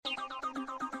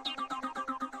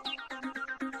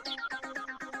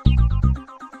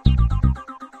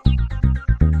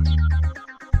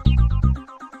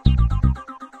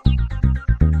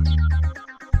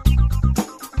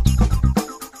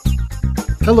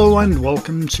Hello and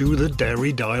welcome to the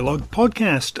Dairy Dialogue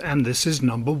podcast, and this is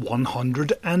number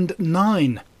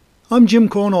 109. I'm Jim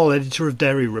Cornwall, editor of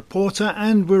Dairy Reporter,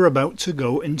 and we're about to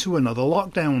go into another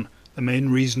lockdown. The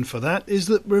main reason for that is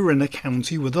that we're in a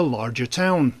county with a larger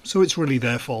town, so it's really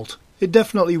their fault. It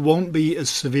definitely won't be as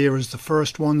severe as the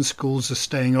first one. Schools are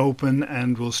staying open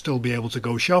and we'll still be able to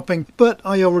go shopping, but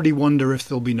I already wonder if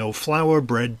there'll be no flour,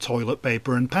 bread, toilet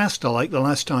paper and pasta like the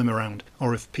last time around,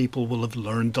 or if people will have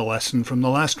learned the lesson from the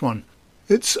last one.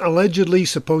 It's allegedly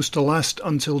supposed to last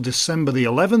until December the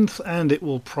 11th, and it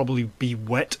will probably be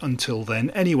wet until then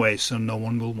anyway, so no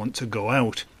one will want to go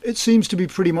out. It seems to be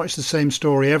pretty much the same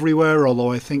story everywhere,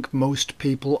 although I think most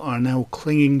people are now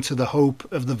clinging to the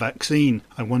hope of the vaccine.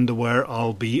 I wonder where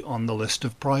I'll be on the list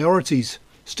of priorities.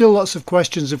 Still lots of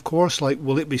questions, of course, like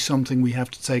will it be something we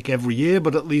have to take every year,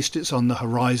 but at least it's on the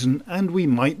horizon, and we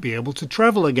might be able to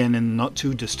travel again in the not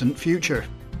too distant future.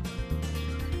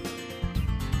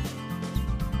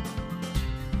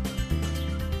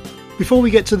 Before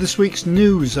we get to this week's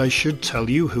news, I should tell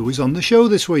you who is on the show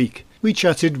this week. We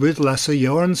chatted with Lasse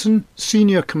Johansson,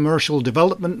 Senior Commercial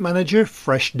Development Manager,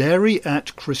 Fresh Dairy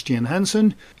at Christian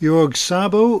Hansen, Jörg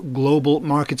Sabo, Global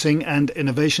Marketing and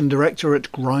Innovation Director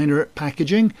at Griner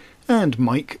Packaging, and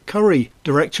Mike Curry,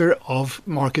 Director of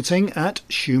Marketing at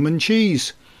Schumann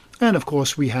Cheese. And of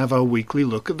course we have our weekly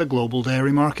look at the global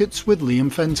dairy markets with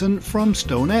Liam Fenton from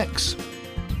StoneX.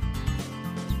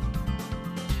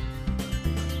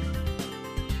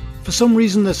 For some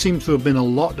reason there seems to have been a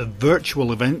lot of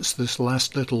virtual events this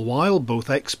last little while, both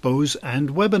expos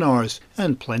and webinars,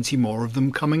 and plenty more of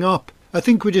them coming up. I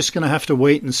think we're just going to have to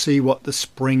wait and see what the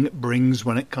spring brings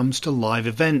when it comes to live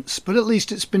events, but at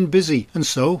least it's been busy, and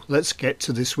so let's get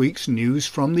to this week's news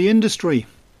from the industry.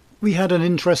 We had an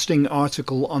interesting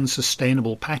article on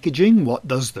sustainable packaging. What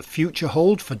does the future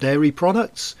hold for dairy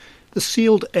products? The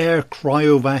Sealed Air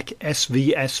Cryovac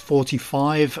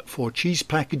SVS45 for cheese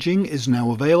packaging is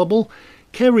now available.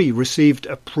 Kerry received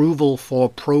approval for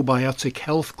probiotic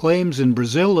health claims in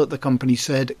Brazil that the company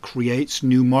said creates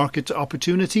new market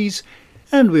opportunities.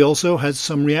 And we also had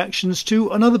some reactions to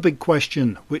another big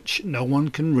question, which no one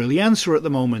can really answer at the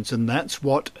moment, and that's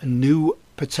what a new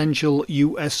potential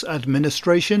US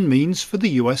administration means for the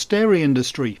US dairy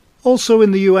industry. Also in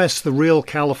the US, the Real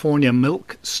California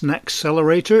Milk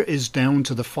Snackcelerator is down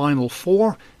to the final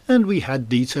 4, and we had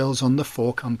details on the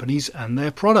 4 companies and their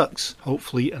products.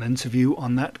 Hopefully an interview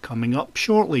on that coming up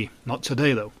shortly. Not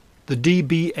today though. The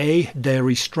DBA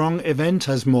Dairy Strong event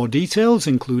has more details,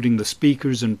 including the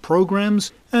speakers and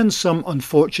programs, and some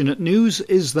unfortunate news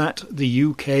is that the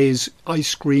UK's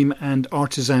Ice Cream and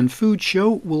Artisan Food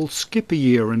Show will skip a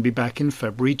year and be back in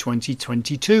February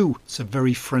 2022. It's a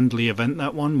very friendly event,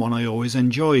 that one I always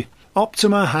enjoy.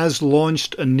 Optima has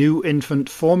launched a new infant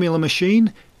formula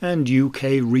machine, and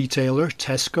UK retailer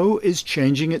Tesco is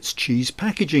changing its cheese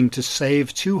packaging to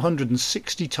save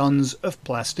 260 tonnes of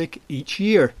plastic each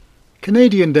year.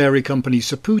 Canadian dairy company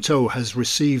Saputo has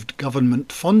received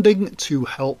government funding to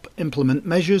help implement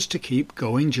measures to keep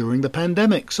going during the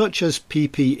pandemic, such as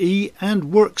PPE and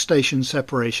workstation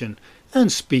separation.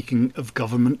 And speaking of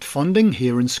government funding,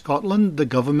 here in Scotland, the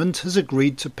government has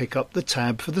agreed to pick up the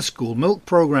tab for the school milk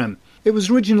programme. It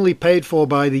was originally paid for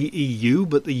by the EU,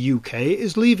 but the UK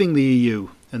is leaving the EU,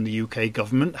 and the UK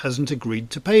government hasn't agreed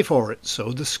to pay for it,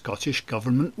 so the Scottish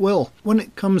government will. When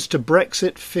it comes to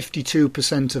Brexit,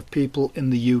 52% of people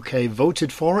in the UK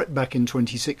voted for it back in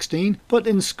 2016, but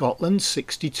in Scotland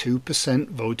 62%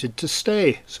 voted to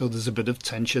stay, so there's a bit of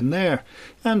tension there.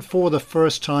 And for the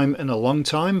first time in a long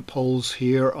time, polls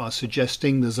here are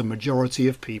suggesting there's a majority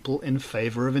of people in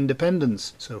favour of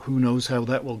independence, so who knows how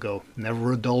that will go.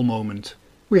 Never a dull moment.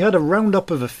 We had a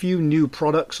roundup of a few new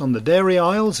products on the dairy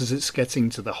aisles as it's getting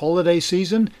to the holiday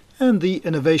season, and the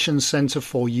Innovation Centre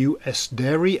for US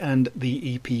Dairy and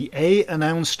the EPA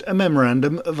announced a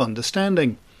Memorandum of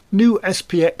Understanding. New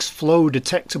SPX flow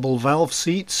detectable valve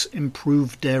seats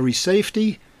improve dairy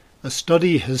safety. A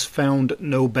study has found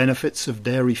no benefits of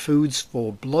dairy foods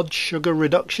for blood sugar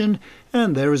reduction,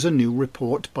 and there is a new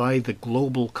report by the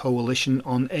Global Coalition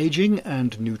on Aging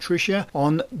and Nutrition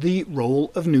on the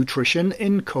role of nutrition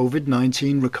in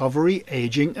COVID-19 recovery,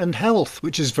 aging and health,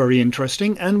 which is very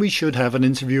interesting, and we should have an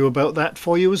interview about that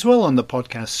for you as well on the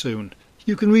podcast soon.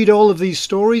 You can read all of these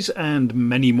stories and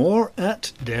many more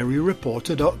at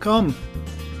dairyreporter.com.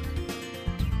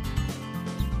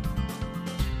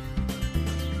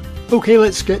 Okay,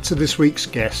 let's get to this week's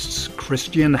guests.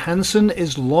 Christian Hansen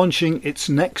is launching its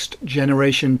next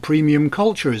generation premium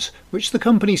cultures, which the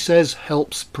company says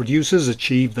helps producers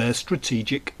achieve their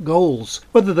strategic goals.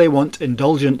 Whether they want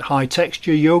indulgent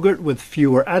high-texture yogurt with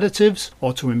fewer additives,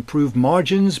 or to improve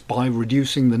margins by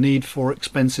reducing the need for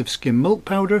expensive skim milk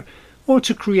powder, or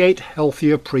to create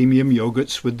healthier premium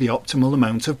yogurts with the optimal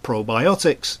amount of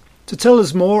probiotics. To tell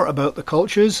us more about the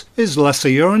cultures is Lasse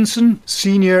Jørgensen,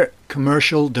 Senior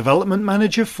Commercial Development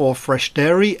Manager for Fresh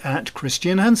Dairy at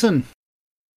Christian Hansen.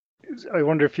 I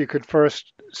wonder if you could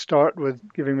first start with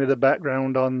giving me the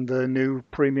background on the new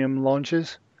premium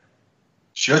launches.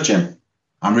 Sure, Jim.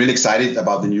 I'm really excited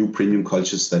about the new premium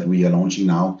cultures that we are launching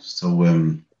now.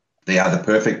 So they are the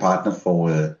perfect partner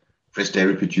for fresh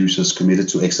dairy producers committed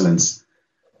to excellence.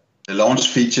 The launch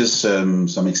features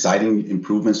some exciting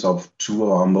improvements of two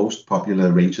of our most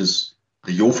popular ranges,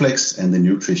 the YoFlex and the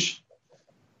Nutrish.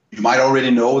 You might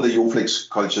already know the YoFlex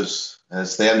cultures,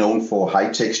 as they are known for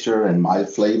high texture and mild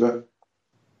flavor,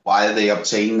 while they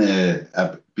obtain the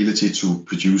ability to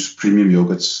produce premium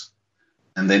yogurts.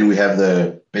 And then we have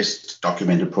the best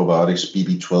documented probiotics,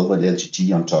 BB12 and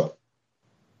LGG on top.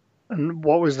 And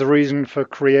what was the reason for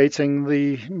creating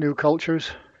the new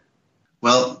cultures?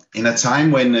 Well, in a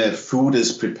time when food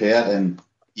is prepared and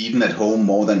eaten at home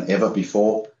more than ever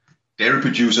before, dairy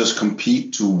producers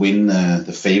compete to win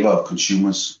the favor of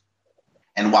consumers.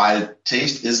 And while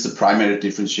taste is the primary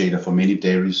differentiator for many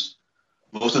dairies,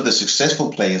 most of the successful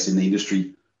players in the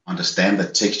industry understand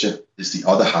that texture is the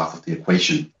other half of the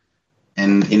equation.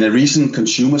 And in a recent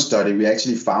consumer study, we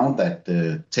actually found that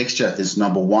texture is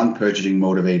number one purchasing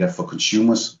motivator for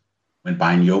consumers when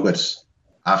buying yogurts,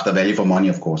 after value for money,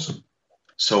 of course.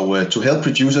 So to help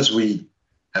producers, we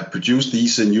have produced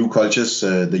these new cultures,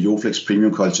 the YoFlex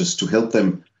premium cultures, to help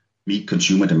them meet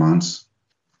consumer demands.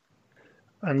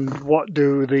 And what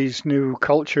do these new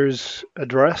cultures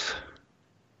address?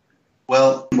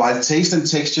 Well, while taste and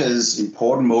texture is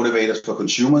important motivators for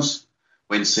consumers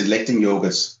when selecting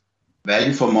yogurts,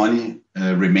 value for money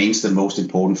remains the most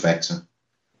important factor.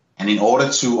 And in order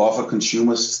to offer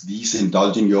consumers these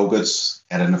indulgent yogurts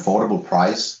at an affordable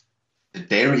price, the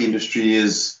dairy industry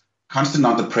is constantly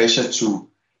under pressure to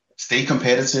stay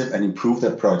competitive and improve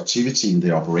their productivity in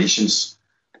their operations.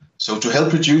 So to help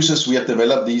producers, we have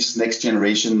developed these next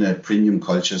generation premium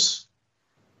cultures.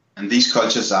 And these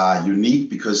cultures are unique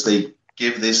because they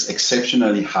give this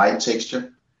exceptionally high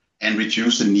texture and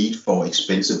reduce the need for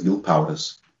expensive milk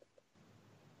powders.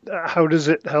 How does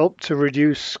it help to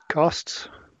reduce costs?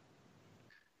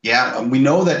 Yeah, we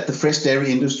know that the fresh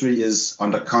dairy industry is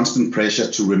under constant pressure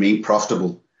to remain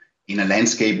profitable in a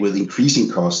landscape with increasing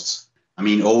costs. I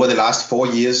mean, over the last 4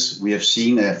 years, we have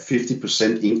seen a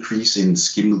 50% increase in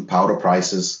skim milk powder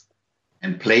prices,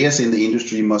 and players in the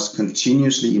industry must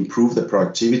continuously improve their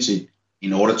productivity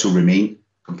in order to remain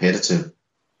competitive.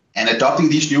 And adopting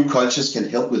these new cultures can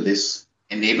help with this,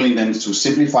 enabling them to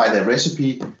simplify their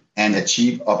recipe and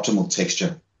achieve optimal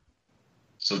texture.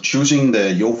 So choosing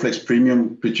the YoFlex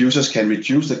premium, producers can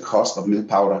reduce the cost of milk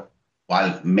powder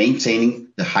while maintaining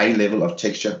the high level of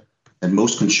texture that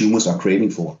most consumers are craving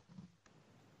for.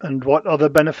 And what other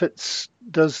benefits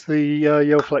does the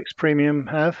YoFlex premium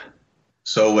have?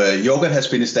 So yogurt has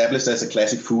been established as a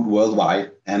classic food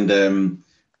worldwide. And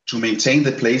to maintain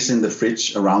the place in the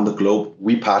fridge around the globe,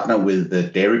 we partner with the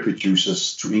dairy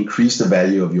producers to increase the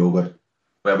value of yogurt,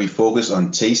 where we focus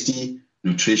on tasty,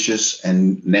 nutritious,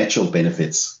 and natural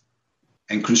benefits.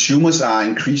 And consumers are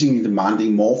increasingly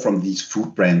demanding more from these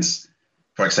food brands,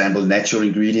 for example, natural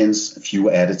ingredients,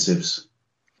 fewer additives.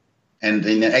 And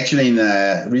in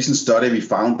a recent study, we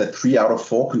found that 3 out of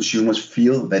 4 consumers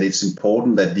feel that it's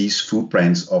important that these food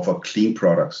brands offer clean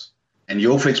products. And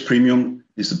YoFlex Premium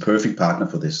is the perfect partner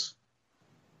for this.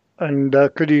 And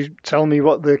could you tell me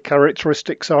what the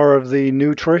characteristics are of the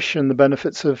Nutrish and the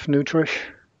benefits of Nutrish?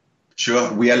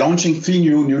 Sure. We are launching 3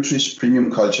 new Nutrish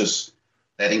premium cultures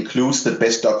that includes the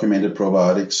best documented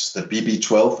probiotics, the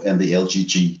BB12 and the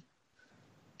LGG.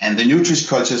 And the Nutrish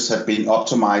cultures have been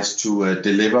optimized to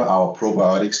deliver our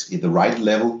probiotics at the right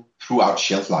level throughout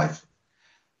shelf life.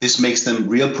 This makes them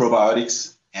real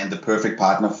probiotics and the perfect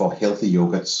partner for healthy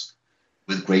yogurts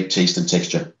with great taste and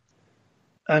texture.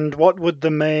 And what would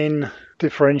the main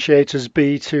differentiators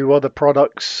be to other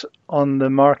products on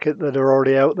the market that are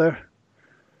already out there?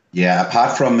 Yeah,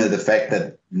 apart from the fact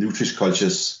that Nutrish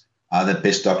cultures are the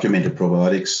best documented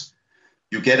probiotics,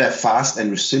 you get a fast and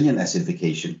resilient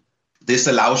acidification. This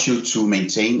allows you to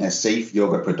maintain a safe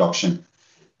yogurt production,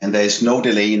 and there is no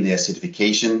delay in the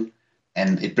acidification,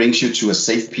 and it brings you to a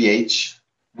safe pH,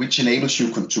 which enables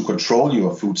you to control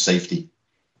your food safety.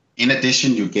 In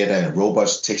addition, you get a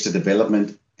robust texture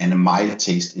development and a mild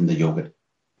taste in the yogurt.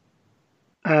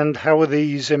 And how are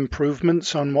these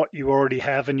improvements on what you already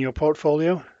have in your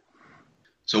portfolio?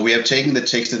 So we have taken the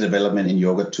texture development in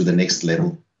yogurt to the next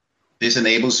level. This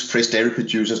enables fresh dairy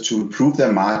producers to improve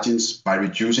their margins by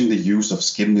reducing the use of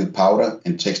skim milk powder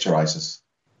and texturizers.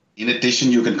 In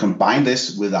addition, you can combine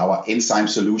this with our enzyme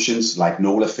solutions like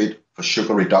NolaFit for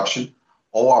sugar reduction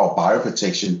or our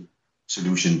bioprotection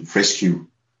solution, FreshQ.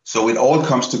 So it all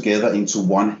comes together into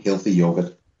one healthy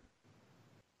yogurt.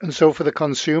 And so for the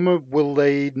consumer, will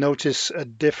they notice a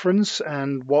difference?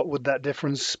 And what would that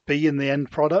difference be in the end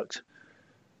product?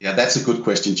 Yeah, that's a good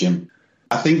question, Jim.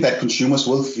 I think that consumers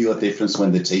will feel a difference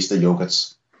when they taste the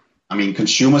yogurts. I mean,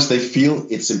 consumers, they feel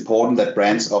it's important that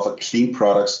brands offer clean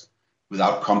products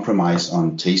without compromise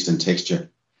on taste and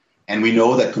texture. And we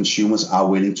know that consumers are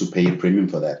willing to pay a premium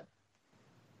for that.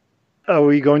 Are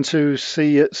we going to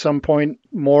see at some point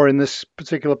more in this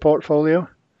particular portfolio?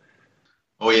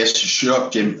 Oh, yes, sure,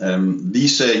 Jim.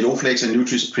 These YoFlex and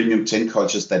Nutris Premium 10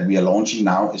 cultures that we are launching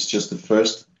now is just the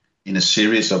first in a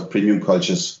series of premium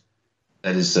cultures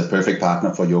that is a perfect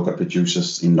partner for yogurt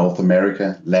producers in North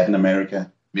America, Latin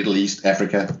America, Middle East,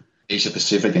 Africa, Asia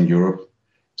Pacific, and Europe.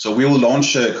 So we will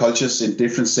launch cultures in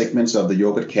different segments of the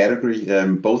yogurt category,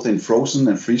 both in frozen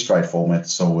and freeze-dried format.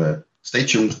 So stay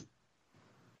tuned.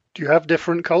 Do you have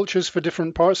different cultures for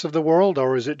different parts of the world,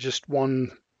 or is it just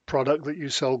one product that you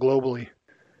sell globally?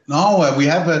 No, we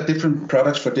have different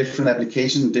products for different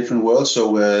applications in different worlds.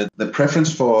 So the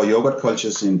preference for yogurt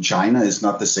cultures in China is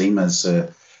not the same as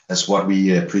what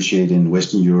we appreciate in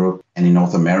Western Europe and in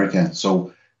North America.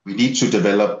 So we need to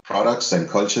develop products and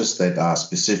cultures that are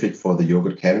specific for the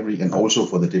yogurt category and also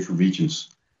for the different regions.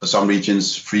 For some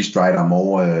regions, freeze-dried are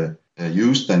more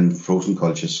used than frozen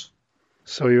cultures.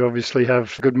 So you obviously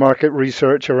have good market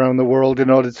research around the world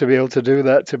in order to be able to do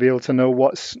that, to be able to know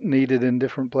what's needed in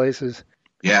different places.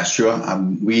 Yeah, sure.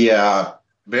 We are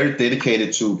very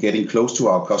dedicated to getting close to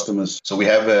our customers. So we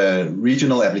have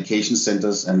regional application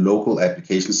centers and local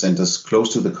application centers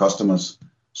close to the customers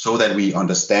so that we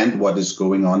understand what is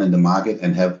going on in the market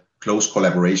and have close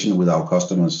collaboration with our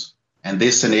customers. And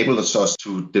this enables us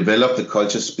to develop the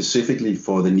culture specifically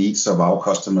for the needs of our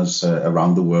customers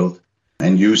around the world.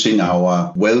 And using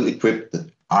our well-equipped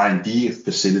R&D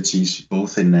facilities,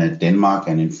 both in Denmark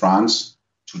and in France,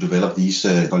 to develop these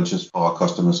cultures for our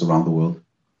customers around the world.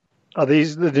 Are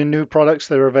these the new products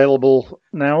that are available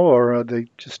now, or are they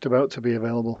just about to be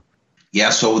available?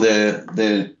 Yeah, so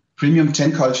the Premium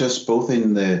 10 cultures, both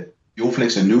in the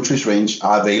YoFlex and Nutris range,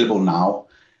 are available now.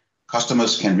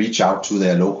 Customers can reach out to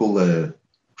their local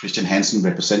Christian Hansen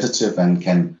representative and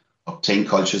can obtain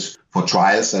cultures for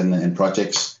trials and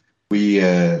projects. We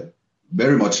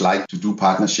very much like to do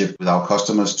partnership with our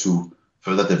customers to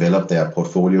further develop their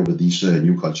portfolio with these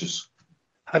new cultures.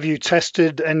 Have you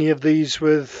tested any of these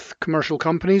with commercial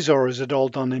companies, or is it all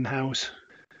done in-house?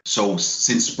 So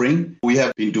since spring, we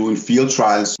have been doing field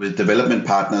trials with development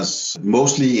partners,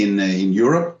 mostly in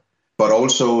Europe, but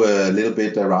also a little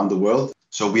bit around the world.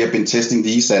 So we have been testing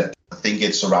these at, I think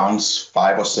it's around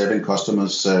 5 or 7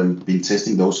 customers been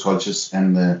testing those cultures,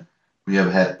 and we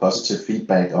have had positive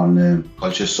feedback on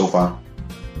cultures so far.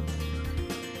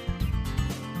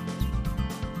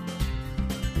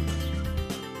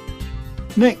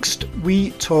 Next,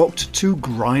 we talked to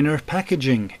Greiner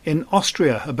Packaging in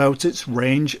Austria about its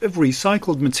range of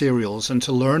recycled materials and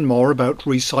to learn more about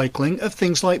recycling of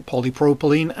things like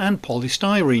polypropylene and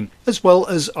polystyrene, as well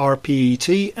as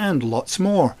rPET and lots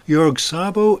more. Jörg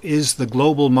Sabo is the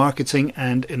Global Marketing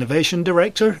and Innovation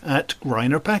Director at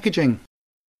Greiner Packaging.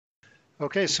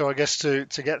 Okay, so I guess to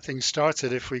get things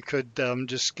started, if we could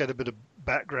just get a bit of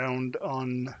background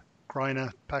on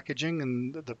Greiner Packaging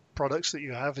and the products that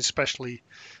you have, especially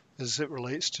as it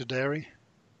relates to dairy.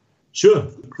 Sure.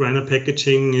 Greiner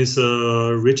Packaging is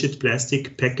a rigid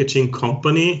plastic packaging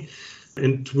company,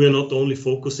 and we're not only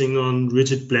focusing on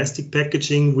rigid plastic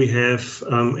packaging, we have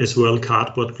as well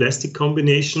cardboard plastic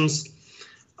combinations.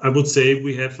 I would say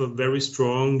we have a very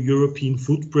strong European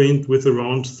footprint with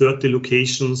around 30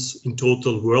 locations in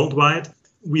total worldwide.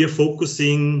 We are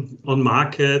focusing on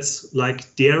markets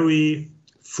like dairy,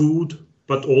 food,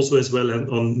 but also as well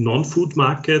on non-food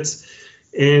markets.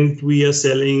 And we are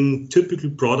selling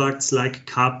typical products like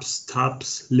cups,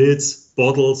 tubs, lids,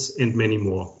 bottles, and many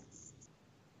more.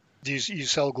 Do you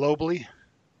sell globally?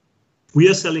 We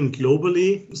are selling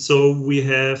globally. So we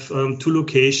have 2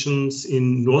 locations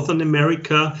in Northern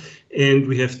America, and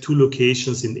we have 2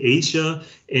 locations in Asia,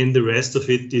 and the rest of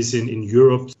it is in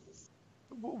Europe.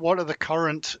 What are the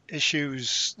current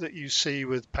issues that you see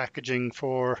with packaging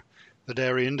for the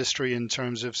dairy industry in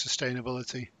terms of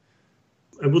sustainability?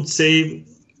 I would say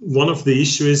one of the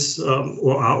issues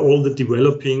or are all the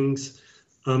developings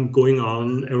going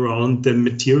on around the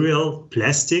material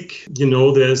plastic.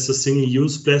 There's a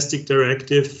single-use plastic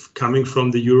directive coming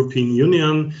from the European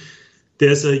Union.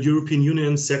 There's a European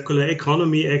Union Circular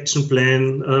Economy Action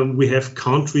Plan. We have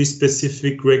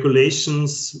country-specific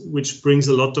regulations, which brings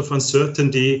a lot of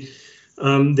uncertainty.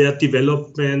 There are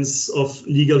developments of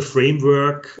legal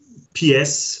framework.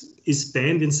 PS is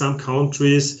banned in some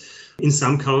countries. In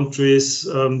some countries,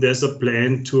 there's a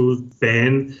plan to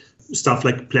ban stuff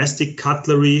like plastic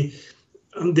cutlery.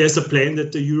 There's a plan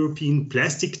that the European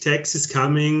plastic tax is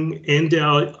coming, and there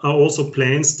are also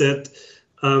plans that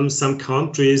some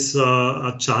countries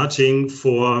are charging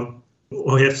for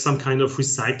or have some kind of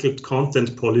recycled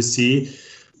content policy,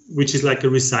 which is like a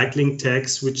recycling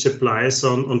tax which applies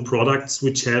on products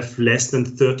which have less than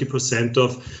 30%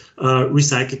 of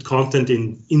recycled content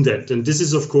in that. And this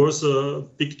is, of course, a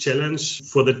big challenge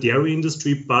for the dairy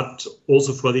industry, but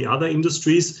also for the other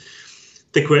industries.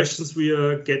 The questions we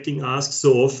are getting asked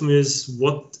so often is,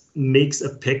 what makes a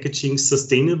packaging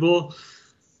sustainable?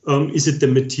 Is it the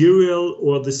material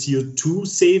or the CO2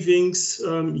 savings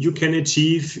you can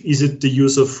achieve? Is it the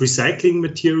use of recycling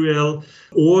material?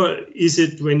 Or is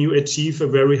it when you achieve a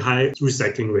very high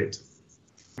recycling rate?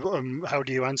 How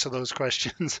do you answer those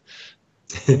questions?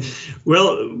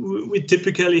 Well, we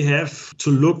typically have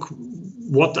to look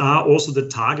what are also the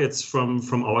targets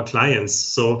from our clients.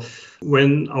 So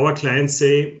when our clients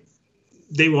say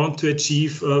they want to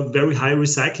achieve a very high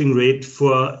recycling rate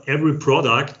for every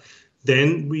product,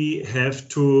 then we have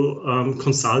to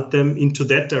consult them into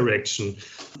that direction.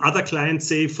 Other clients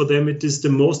say for them it is the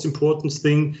most important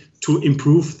thing to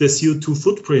improve the CO2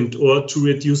 footprint or to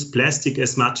reduce plastic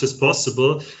as much as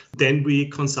possible. Then we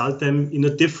consult them in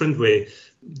a different way.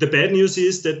 The bad news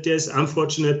is that there's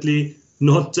unfortunately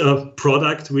not a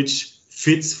product which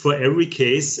fits for every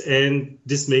case, and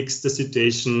this makes the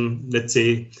situation, let's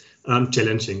say,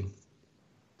 challenging.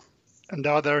 And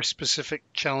are there specific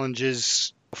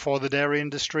challenges for the dairy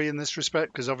industry in this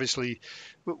respect? Because obviously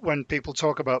when people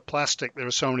talk about plastic, there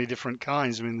are so many different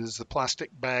kinds. I mean, there's the plastic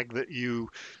bag that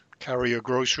you carry your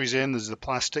groceries in, there's the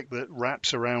plastic that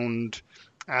wraps around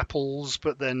apples,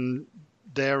 but then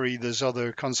dairy, there's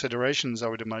other considerations, I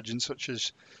would imagine, such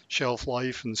as shelf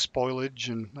life and spoilage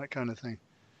and that kind of thing.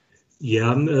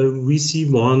 Yeah, we see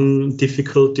one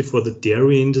difficulty for the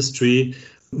dairy industry.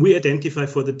 We identify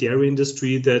for the dairy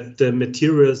industry that the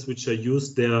materials which are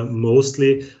used there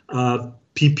mostly are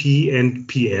PP and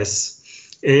PS.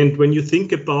 And when you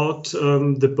think about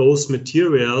the both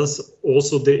materials,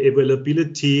 also the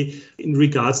availability in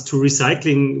regards to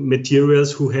recycling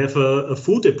materials who have a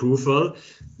food approval,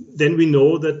 then we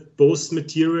know that both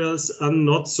materials are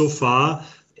not so far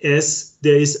as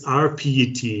there is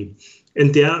rPET.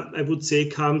 And there, I would say,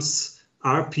 comes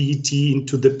rPET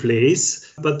into the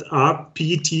place, but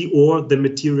rPET or the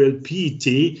material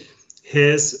PET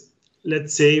has,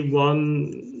 let's say,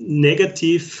 one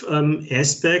negative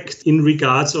aspect in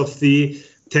regards of the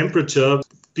temperature,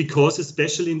 because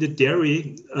especially in the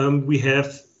dairy, we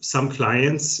have some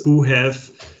clients who have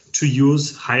to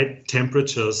use high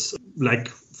temperatures, like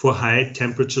for high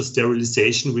temperature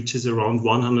sterilization, which is around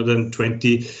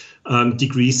 120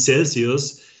 degrees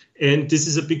Celsius. And this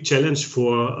is a big challenge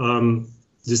for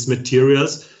these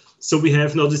materials. So we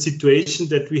have now the situation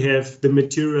that we have the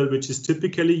material which is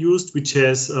typically used, which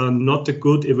has not a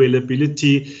good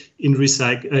availability in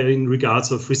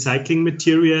regards of recycling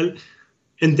material.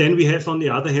 And then we have on the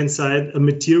other hand side a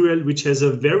material which has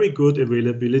a very good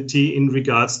availability in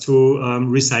regards to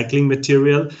recycling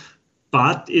material,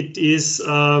 but it is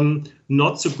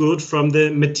not so good from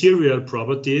the material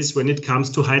properties when it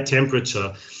comes to high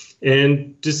temperature.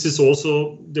 And this is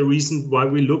also the reason why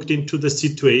we looked into the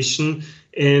situation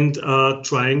and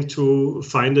trying to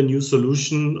find a new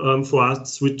solution for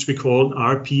us, which we call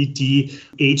rPET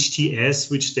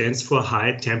HTS, which stands for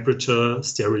high temperature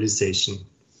sterilization.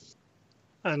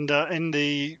 And in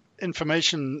the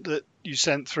information that you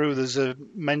sent through, there's a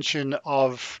mention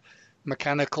of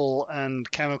mechanical and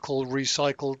chemical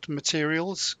recycled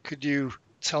materials. Could you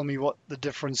tell me what the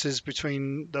difference is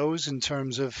between those in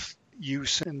terms of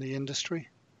use in the industry?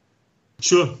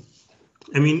 Sure.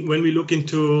 I mean, when we look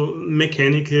into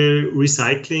mechanical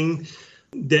recycling,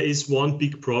 there is one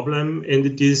big problem, and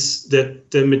it is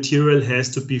that the material has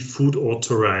to be food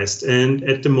authorized. And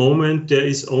at the moment, there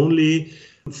is only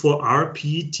for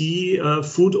rPET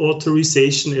food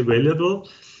authorization available.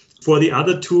 For the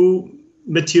other two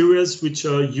materials, which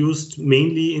are used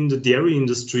mainly in the dairy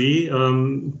industry,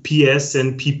 PS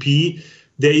and PP,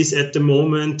 there is at the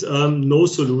moment no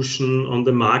solution on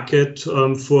the market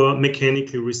for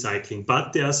mechanical recycling,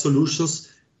 but there are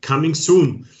solutions coming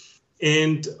soon.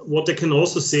 And what I can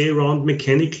also say around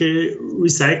mechanical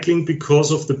recycling,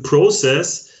 because of the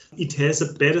process, it has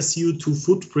a better CO2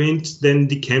 footprint than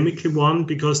the chemical one,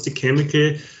 because the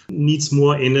chemical needs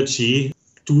more energy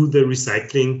to the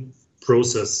recycling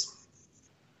process.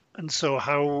 And so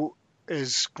how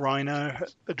is Greiner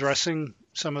addressing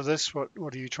some of this? What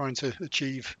are you trying to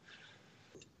achieve?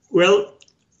 Well,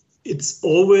 it's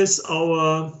always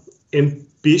our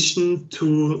ambition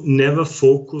to never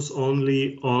focus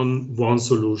only on one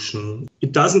solution.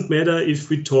 It doesn't matter if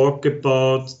we talk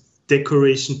about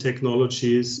decoration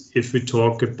technologies, if we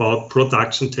talk about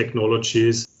production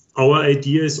technologies. Our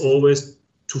idea is always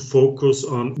to focus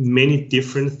on many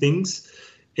different things.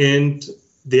 And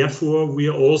therefore, we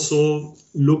are also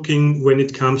looking, when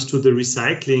it comes to the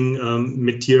recycling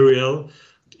material,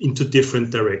 into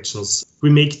different directions. We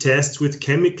make tests with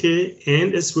chemical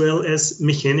and as well as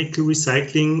mechanical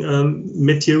recycling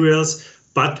materials,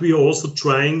 but we are also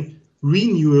trying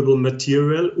renewable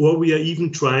material, or we are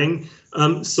even trying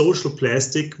social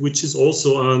plastic, which is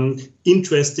also an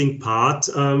interesting part,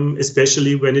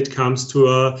 especially when it comes to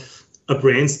a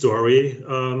brand story,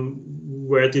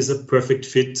 where it is a perfect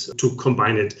fit to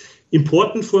combine it.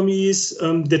 Important for me is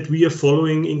that we are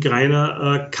following in Greiner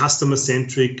a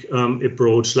customer-centric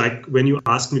approach. Like when you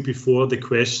asked me before the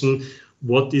question,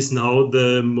 what is now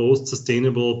the most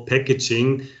sustainable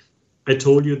packaging? I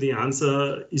told you the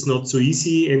answer is not so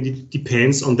easy, and it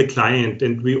depends on the client.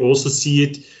 And we also see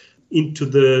it into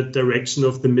the direction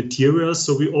of the materials.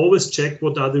 So we always check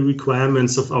what are the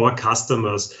requirements of our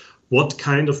customers, what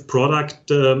kind of product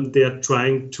they are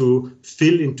trying to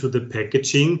fill into the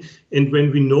packaging. And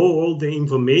when we know all the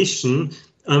information,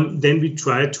 then we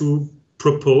try to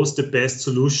propose the best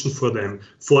solution for them.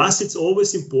 For us, it's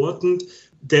always important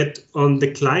that on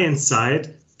the client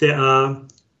side, there are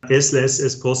as less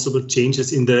as possible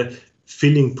changes in the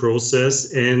filling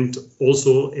process, and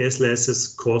also as less as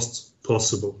cost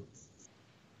possible.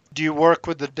 Do you work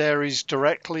with the dairies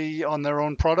directly on their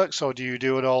own products, or do you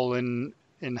do it all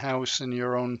in-house in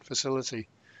your own facility?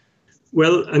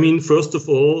 Well, I mean, first of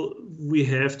all, we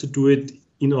have to do it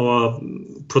in our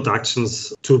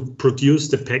productions to produce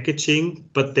the packaging.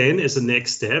 But then as a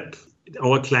next step,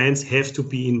 our clients have to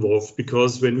be involved,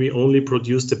 because when we only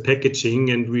produce the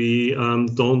packaging and we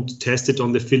don't test it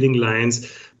on the filling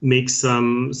lines, make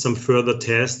some further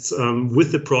tests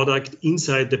with the product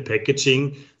inside the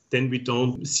packaging, then we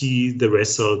don't see the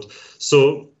result.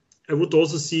 So I would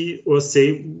also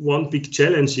say one big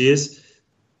challenge is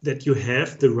that you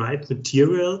have the right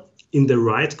material in the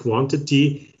right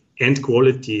quantity and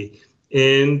quality.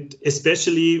 And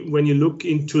especially when you look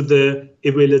into the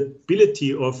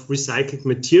availability of recycled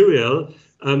material,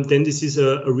 then this is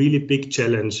a really big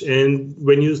challenge. And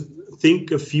when you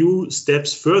think a few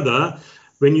steps further,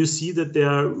 when you see that there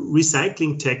are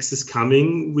recycling taxes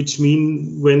coming, which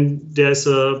mean when there's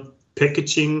a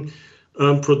packaging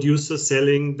producer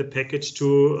selling the package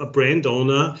to a brand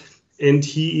owner, and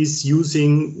he is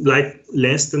using like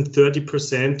less than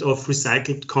 30% of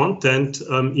recycled content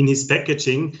in his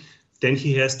packaging, then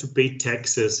he has to pay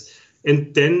taxes.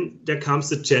 And then there comes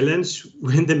the challenge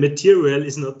when the material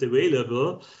is not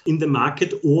available in the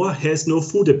market or has no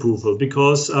food approval,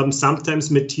 because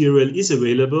sometimes material is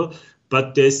available,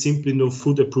 but there's simply no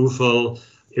food approval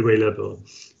available.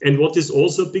 And what is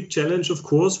also a big challenge, of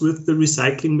course, with the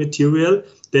recycling material,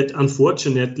 that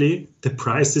unfortunately the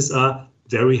prices are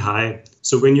very high.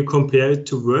 So when you compare it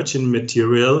to virgin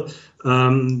material,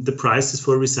 the prices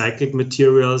for recycled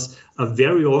materials are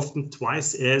very often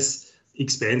twice as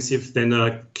expensive than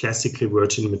a classically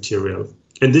virgin material.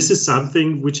 And this is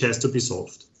something which has to be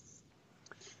solved.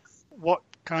 What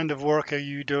kind of work are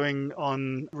you doing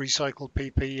on recycled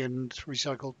PP and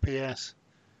recycled PS?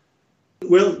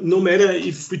 Well, no matter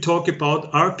if we talk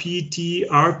about rPET,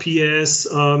 rPS,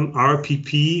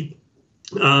 rPP,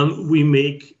 we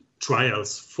make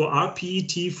trials. For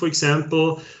rPET, for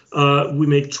example, we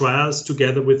make trials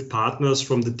together with partners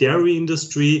from the dairy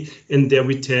industry, and there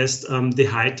we test the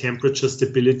high temperature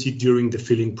stability during the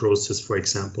filling process, for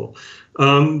example.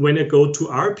 When I go to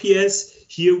rPS,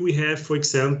 here we have, for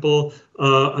example,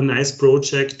 a nice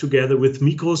project together with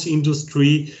Migros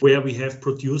Industry, where we have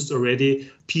produced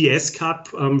already PS cup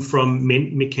from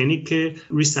mechanical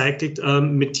recycled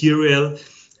material,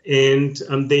 and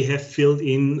they have filled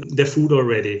in their food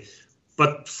already.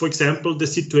 But for example, the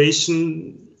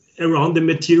situation around the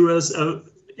materials are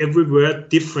everywhere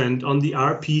different. On the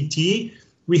rPET,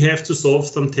 we have to solve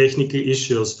some technical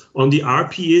issues. On the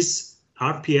rPS,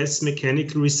 RPS,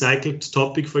 mechanical recycled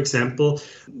topic, for example,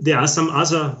 there are some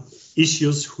other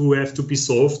issues who have to be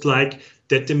solved, like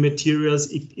that the materials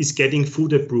is getting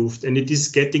food approved, and it is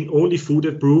getting only food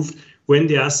approved when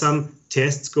there are some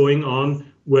tests going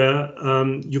on where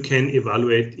you can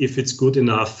evaluate if it's good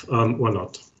enough or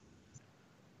not.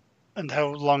 And how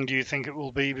long do you think it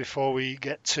will be before we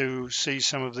get to see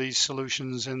some of these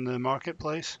solutions in the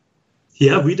marketplace?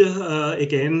 Yeah,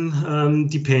 again,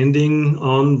 depending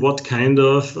on what kind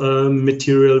of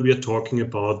material we are talking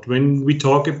about. When we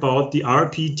talk about the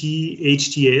rPET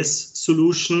HTS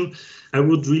solution, I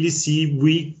would really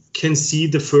we can see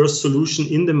the first solution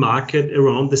in the market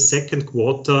around the second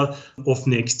quarter of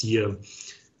next year.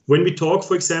 When we talk,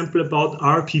 for example, about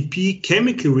RPP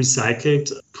chemical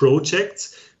recycled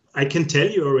projects, I can tell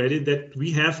you already that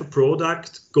we have a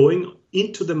product going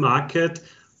into the market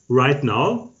right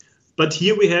now. But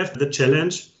here we have the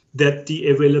challenge that the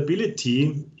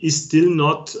availability is still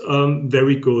not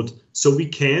very good. So we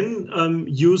can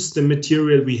use the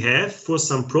material we have for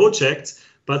some projects,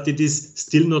 but it is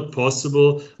still not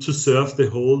possible to serve the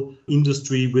whole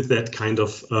industry with that kind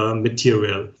of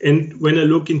material. And when I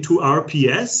look into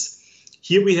RPS,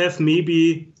 here we have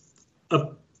maybe a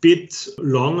bit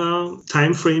longer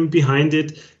time frame behind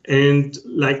it. And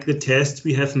like the test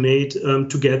we have made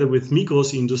together with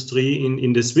Migros Industrie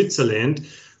in the Switzerland,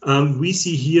 we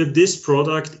see here this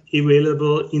product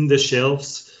available in the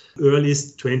shelves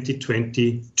earliest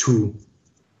 2022.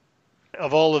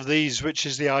 Of all of these, which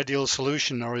is the ideal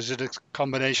solution, or is it a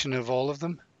combination of all of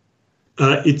them?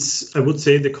 It's, I would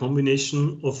say, the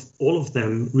combination of all of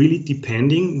them, really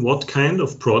depending what kind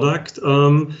of product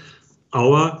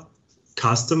our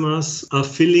customers are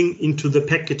filling into the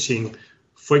packaging.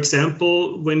 For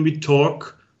example, when we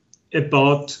talk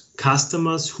about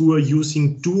customers who are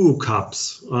using duo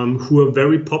cups, who are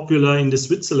very popular in the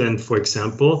Switzerland, for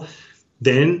example,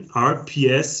 then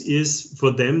RPS is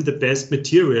for them the best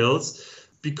materials,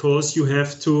 because you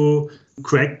have to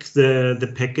crack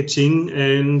the packaging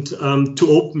and to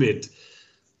open it.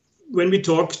 When we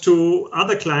talk to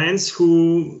other clients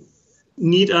who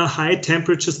need a high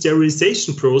temperature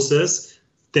sterilization process,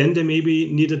 then they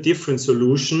maybe need a different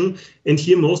solution. And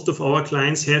here most of our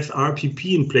clients have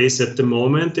RPP in place at the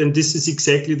moment. And this is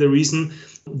exactly the reason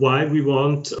why we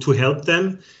want to help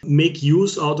them make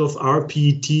use out of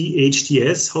rPET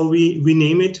HTS, how we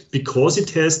name it, because it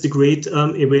has the great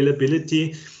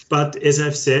availability. But as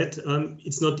I've said,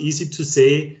 it's not easy to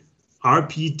say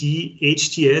rPET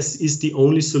HTS is the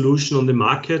only solution on the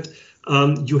market.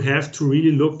 You have to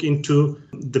really look into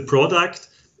the product.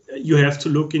 You have to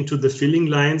look into the filling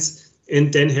lines,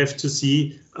 and then have to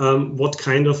see what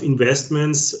kind of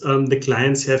investments the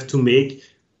clients have to make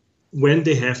when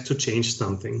they have to change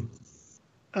something.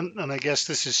 And I guess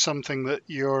this is something that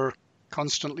you're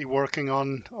constantly working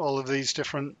on, all of these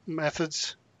different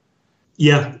methods?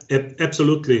 Yeah,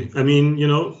 absolutely. I mean,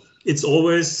 it's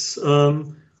always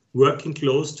working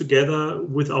close together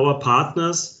with our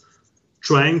partners,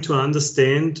 trying to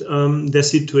understand their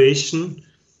situation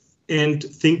and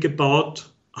think about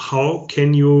how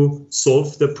can you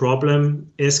solve the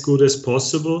problem as good as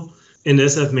possible. And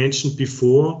as I've mentioned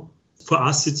before, for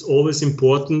us, it's always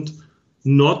important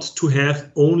not to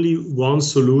have only one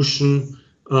solution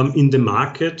in the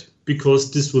market,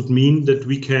 because this would mean that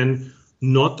we can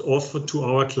not offer to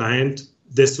our client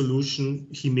the solution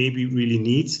he maybe really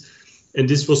needs. And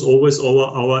this was always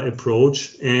our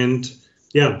approach. And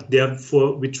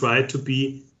therefore we try to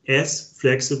be as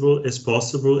flexible as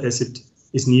possible as it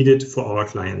is needed for our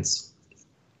clients.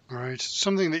 All right.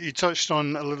 Something that you touched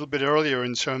on a little bit earlier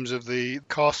in terms of the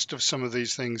cost of some of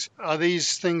these things. Are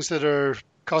these things that are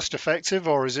cost effective,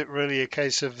 or is it really a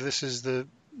case of this is the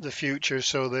future,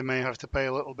 so they may have to pay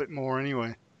a little bit more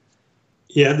anyway?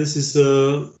 Yeah, this is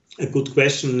a good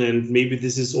question, and maybe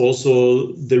this is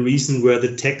also the reason where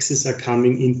the taxes are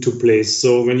coming into place.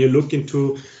 So when you look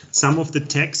into some of the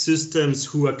tax systems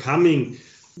who are coming,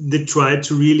 they try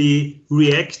to really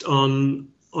react on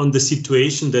the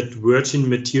situation that virgin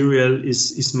material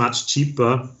is much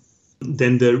cheaper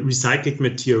than the recycled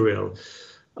material.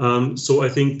 So I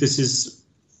think this is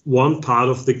one part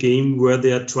of the game where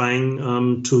they are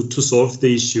trying to solve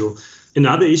the issue.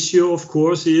 Another issue, of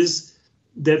course, is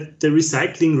that the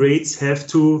recycling rates have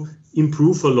to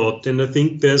improve a lot. And I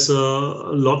think there's a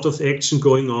lot of action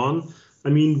going on. I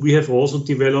mean, we have also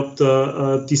developed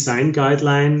a design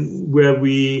guideline where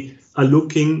we are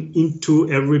looking into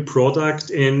every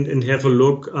product and have a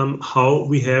look how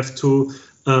we have to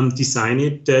design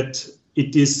it, that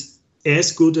it is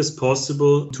as good as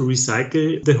possible to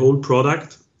recycle the whole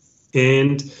product.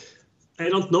 And I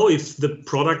don't know if the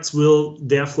products will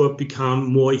therefore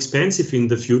become more expensive in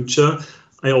the future.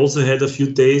 I also had a few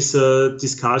days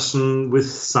discussion with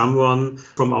someone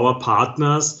from our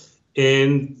partners,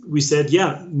 and we said,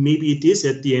 yeah, maybe it is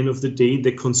at the end of the day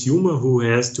the consumer who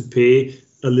has to pay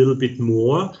a little bit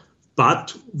more,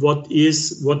 but what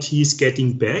he's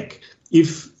getting back,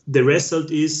 if the result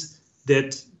is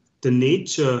that the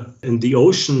nature and the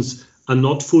oceans are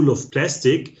not full of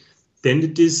plastic, then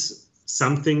it is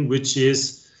something which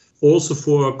is also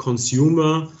for a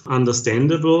consumer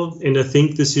understandable. And I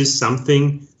think this is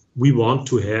something we want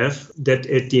to have, that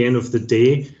at the end of the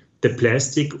day, the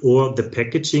plastic or the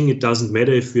packaging, it doesn't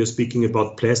matter if we are speaking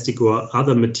about plastic or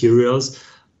other materials,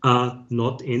 are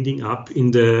not ending up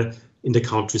in the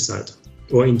countryside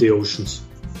or in the oceans.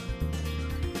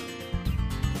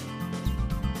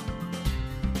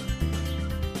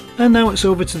 And now it's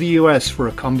over to the US for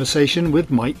a conversation with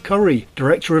Mike Curry,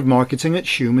 Director of Marketing at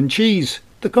Shuman Cheese.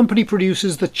 The company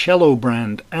produces the Cello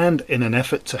brand, and in an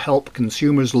effort to help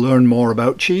consumers learn more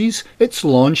about cheese, it's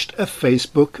launched a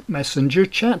Facebook Messenger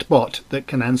chatbot that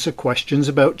can answer questions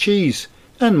about cheese.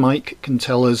 And Mike can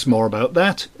tell us more about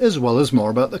that, as well as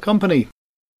more about the company.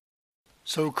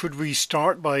 So could we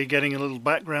start by getting a little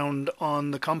background on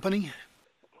the company?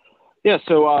 Yeah,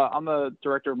 so I'm the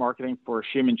Director of Marketing for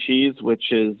Shuman Cheese,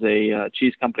 which is a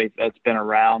cheese company that's been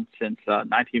around since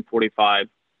 1945.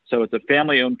 So it's a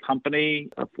family-owned company,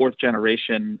 a fourth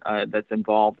generation that's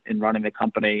involved in running the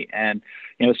company. And,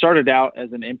 it started out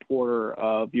as an importer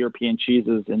of European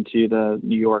cheeses into the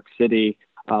New York City,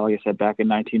 like I said, back in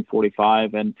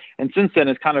 1945. And since then,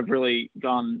 it's kind of really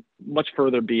gone much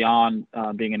further beyond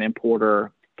being an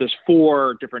importer. There's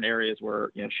 4 different areas where,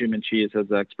 Shuman Cheese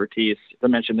has expertise. As I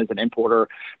mentioned, as an importer,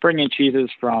 bringing cheeses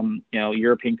from,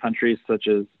 European countries such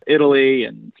as Italy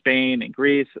and Spain and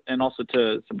Greece, and also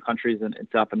to some countries in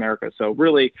South America. So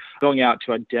really going out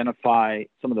to identify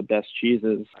some of the best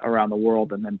cheeses around the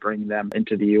world and then bring them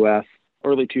into the U.S.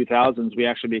 Early 2000s, we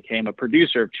actually became a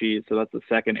producer of cheese. So that's the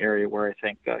second area where I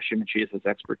think Shuman Cheese has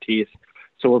expertise.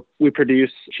 So we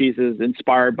produce cheeses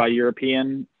inspired by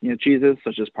European, cheeses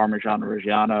such as Parmigiano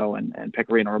Reggiano and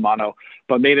Pecorino Romano,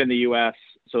 but made in the U.S.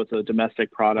 So it's a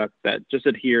domestic product that just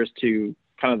adheres to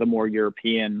kind of the more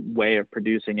European way of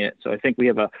producing it. So I think we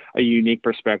have a unique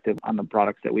perspective on the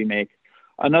products that we make.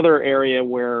 Another area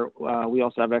where we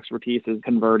also have expertise is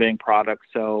converting products.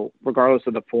 So regardless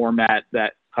of the format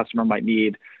that customer might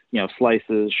need,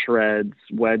 slices, shreds,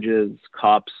 wedges,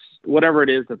 cups, whatever it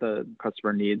is that the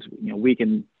customer needs, we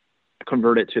can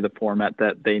convert it to the format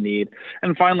that they need.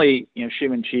 And finally,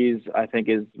 Shuman Cheese, I think,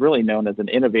 is really known as an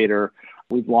innovator.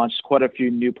 We've launched quite a few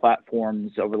new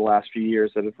platforms over the last few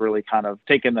years that have really kind of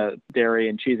taken the dairy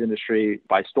and cheese industry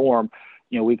by storm.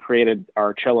 We created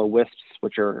our Cello Wisps,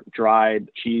 which are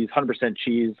dried cheese, 100%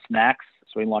 cheese snacks.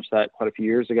 So we launched that quite a few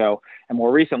years ago. And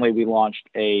more recently, we launched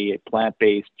a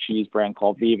plant-based cheese brand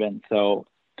called Vivan. So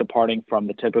departing from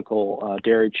the typical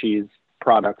dairy cheese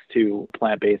products to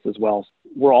plant-based as well.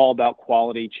 We're all about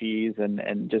quality cheese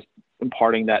and just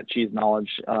imparting that cheese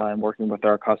knowledge and working with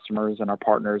our customers and our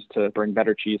partners to bring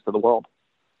better cheese to the world.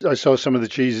 I saw some of the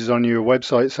cheeses on your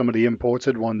website, some of the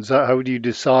imported ones. How do you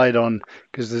decide on,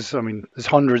 because there's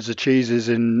hundreds of cheeses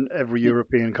in every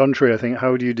European country, I think.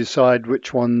 How do you decide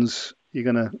which ones you're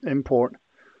going to import?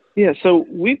 Yeah, so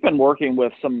we've been working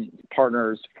with some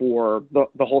partners for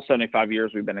the whole 75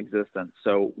 years we've been in existence.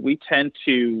 So we tend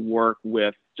to work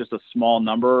with just a small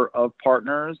number of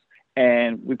partners,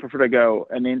 and we prefer to go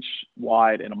an inch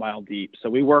wide and a mile deep. So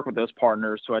we work with those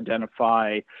partners to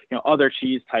identify, other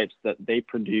cheese types that they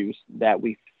produce that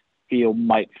we feel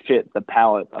might fit the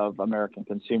palate of American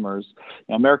consumers.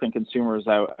 American consumers,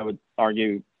 I would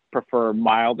argue, prefer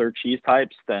milder cheese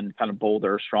types than kind of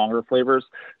bolder, stronger flavors.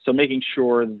 So making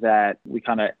sure that we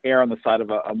kind of err on the side of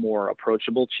a more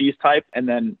approachable cheese type, and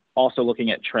then also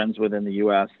looking at trends within the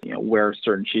U.S., where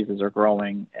certain cheeses are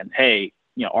growing, and hey,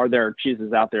 are there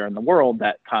cheeses out there in the world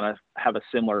that kind of have a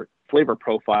similar flavor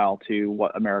profile to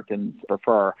what Americans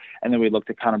prefer? And then we look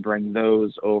to kind of bring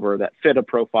those over that fit a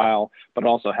profile, but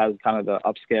also has kind of the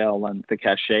upscale and the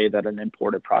cachet that an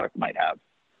imported product might have.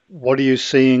 What are you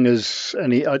seeing are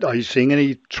you seeing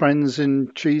any trends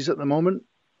in cheese at the moment,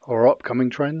 or upcoming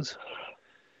trends?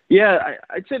 Yeah,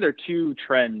 I'd say there are 2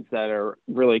 trends that are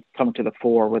really coming to the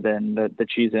fore within the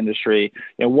cheese industry.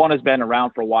 One has been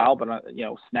around for a while, but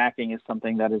snacking is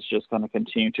something that is just going to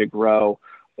continue to grow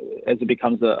as it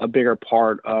becomes a bigger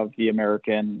part of the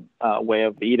American way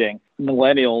of eating.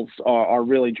 Millennials are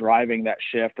really driving that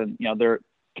shift, and they're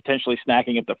potentially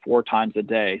snacking up to 4 times a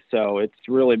day. So it's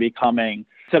really becoming,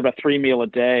 instead of a 3 meal a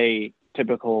day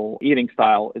typical eating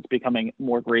style. It's becoming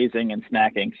more grazing and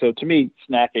snacking. So to me,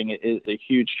 snacking is a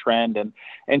huge trend,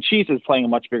 and cheese is playing a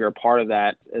much bigger part of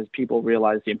that as people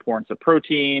realize the importance of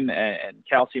protein and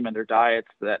calcium in their diets,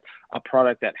 that a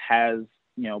product that has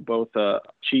both a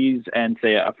cheese and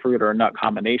say a fruit or a nut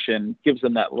combination gives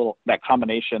them that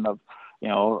combination of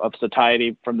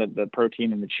satiety from the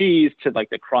protein and the cheese to like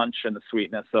the crunch and the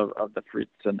sweetness of the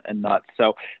fruits and nuts.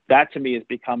 So that to me is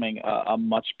becoming a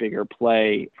much bigger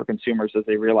play for consumers as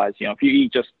they realize, if you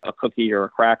eat just a cookie or a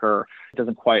cracker, it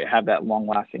doesn't quite have that long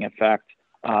lasting effect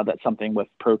that something with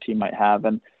protein might have.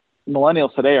 And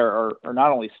millennials today are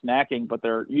not only snacking, but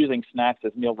they're using snacks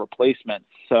as meal replacements.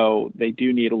 So they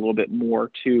do need a little bit more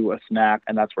to a snack,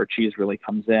 and that's where cheese really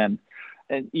comes in.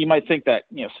 And you might think that,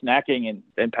 snacking and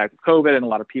the impact of COVID and a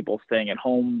lot of people staying at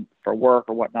home for work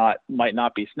or whatnot might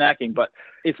not be snacking, but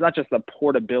it's not just the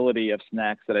portability of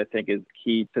snacks that I think is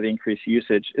key to the increased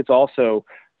usage. It's also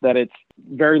that it's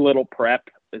very little prep,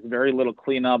 it's very little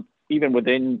cleanup. Even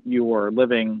within your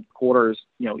living quarters,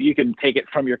 you can take it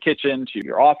from your kitchen to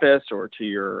your office or to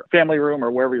your family room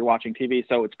or wherever you're watching TV.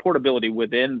 So it's portability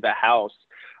within the house.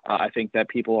 I think that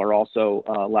people are also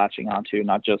latching onto,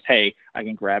 not just, hey, I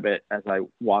can grab it as I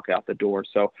walk out the door.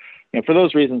 So, for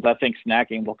those reasons, I think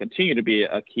snacking will continue to be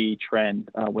a key trend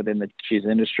within the cheese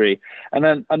industry. And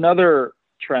then another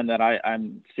trend that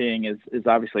I'm seeing is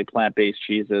obviously plant-based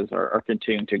cheeses are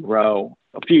continuing to grow.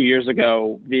 A few years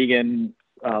ago, vegan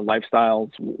lifestyles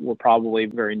were probably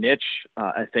very niche.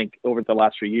 I think over the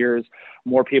last few years,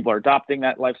 more people are adopting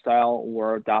that lifestyle.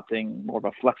 We're adopting more of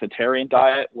a flexitarian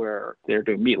diet where they're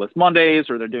doing meatless Mondays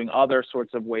or they're doing other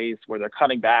sorts of ways where they're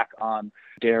cutting back on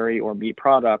dairy or meat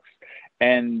products.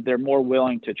 And they're more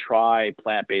willing to try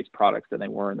plant-based products than they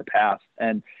were in the past.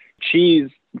 And cheese,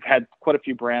 we've had quite a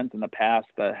few brands in the past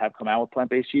that have come out with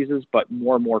plant-based cheeses, but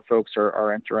more and more folks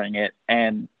are entering it.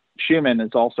 And Shuman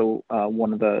is also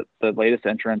one of the latest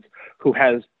entrants who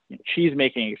has cheese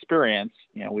making experience.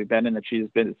 We've been in the cheese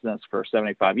business for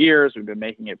 75 years. We've been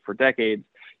making it for decades.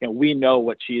 We know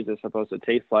what cheese is supposed to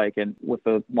taste like. And with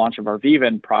the launch of our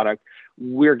Vivan product,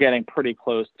 we're getting pretty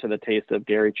close to the taste of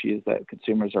dairy cheese that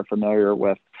consumers are familiar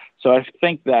with. So I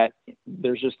think that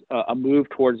there's just a move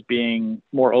towards being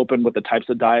more open with the types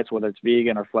of diets, whether it's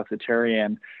vegan or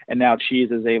flexitarian. And now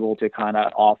cheese is able to kind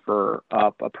of offer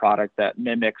up a product that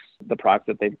mimics the product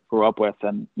that they grew up with.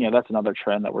 And, that's another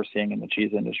trend that we're seeing in the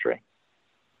cheese industry.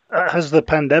 Has the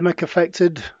pandemic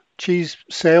affected cheese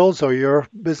sales or your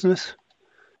business?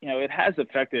 It has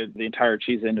affected the entire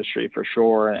cheese industry for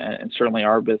sure. And certainly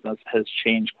our business has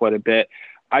changed quite a bit.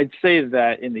 I'd say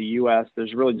that in the U.S.,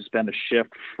 there's really just been a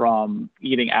shift from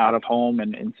eating out of home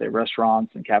and say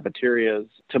restaurants and cafeterias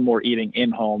to more eating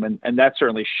in home. And that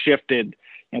certainly shifted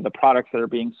the products that are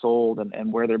being sold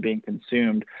and where they're being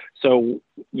consumed. So,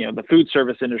 the food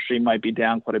service industry might be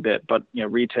down quite a bit, but,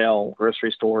 retail,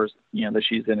 grocery stores, the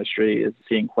cheese industry is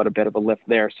seeing quite a bit of a lift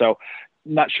there. So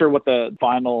not sure what the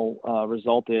final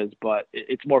result is, but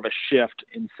it's more of a shift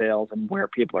in sales and where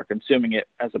people are consuming it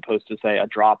as opposed to, say, a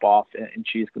drop-off in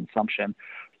cheese consumption.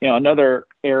 Another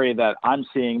area that I'm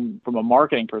seeing from a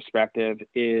marketing perspective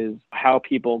is how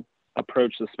people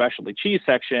approach the specialty cheese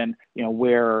section,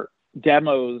 where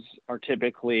demos are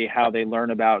typically how they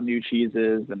learn about new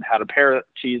cheeses and how to pair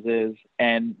cheeses,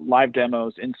 and live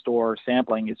demos in-store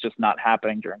sampling is just not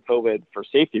happening during COVID for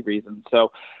safety reasons.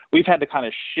 So we've had to kind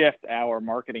of shift our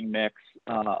marketing mix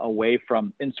away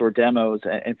from in-store demos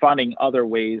and finding other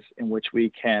ways in which we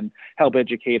can help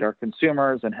educate our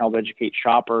consumers and help educate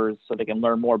shoppers so they can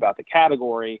learn more about the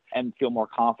category and feel more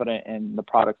confident in the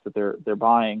products that they're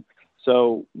buying.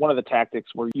 So one of the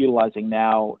tactics we're utilizing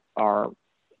now are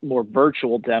more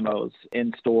virtual demos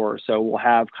in store. So we'll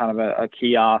have kind of a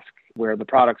kiosk where the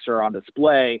products are on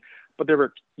display, but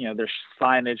there's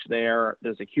signage there.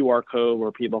 There's a QR code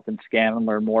where people can scan and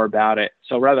learn more about it.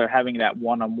 So rather than having that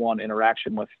one-on-one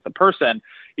interaction with the person,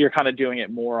 you're kind of doing it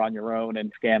more on your own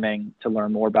and scanning to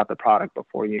learn more about the product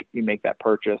before you make that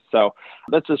purchase. So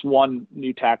that's just one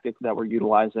new tactic that we're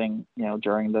utilizing,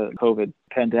 during the COVID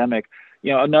pandemic.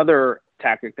 Another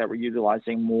tactic that we're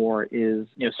utilizing more is,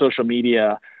 social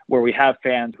media, where we have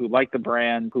fans who like the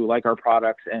brand, who like our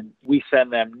products, and we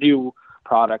send them new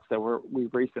products that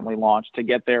we've recently launched to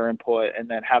get their input and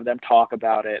then have them talk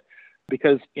about it.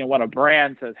 Because, when a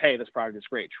brand says, hey, this product is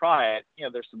great, try it,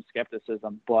 there's some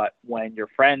skepticism. But when your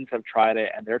friends have tried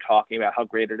it and they're talking about how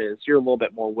great it is, you're a little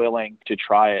bit more willing to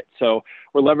try it. So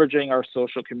we're leveraging our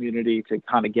social community to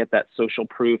kind of get that social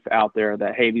proof out there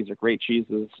that, hey, these are great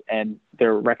cheeses and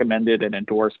they're recommended and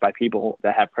endorsed by people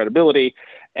that have credibility.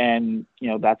 And,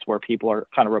 that's where people are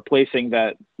kind of replacing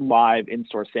that live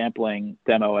in-store sampling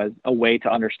demo as a way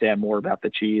to understand more about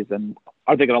the cheese and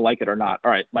are they going to like it or not?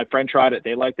 All right, my friend tried it.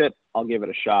 They liked it. I'll give it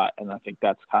a shot. And I think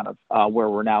that's kind of where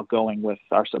we're now going with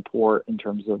our support in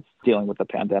terms of dealing with the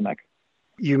pandemic.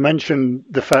 You mentioned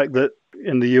the fact that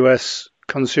in the US,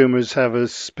 consumers have a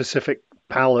specific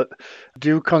palate.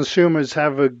 Do consumers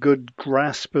have a good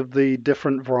grasp of the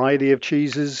different variety of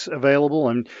cheeses available?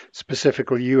 And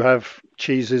specifically, you have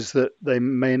cheeses that they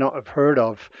may not have heard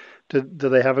of. Do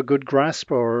they have a good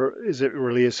grasp, or is it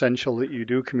really essential that you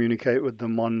do communicate with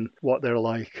them on what they're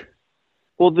like?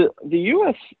 Well, the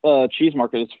U.S. Cheese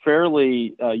market is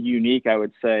fairly unique, I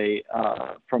would say,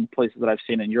 from places that I've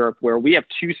seen in Europe, where we have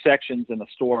two sections in the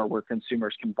store where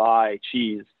consumers can buy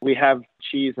cheese. We have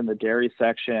cheese in the dairy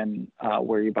section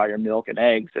where you buy your milk and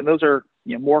eggs, and those are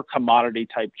more commodity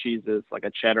type cheeses like a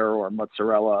cheddar or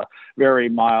mozzarella, very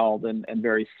mild and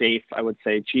very safe, I would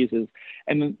say, cheeses.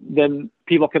 And then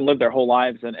people can live their whole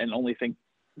lives and only think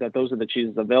that those are the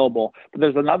cheeses available. But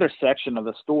there's another section of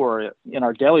the store in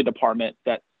our deli department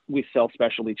that we sell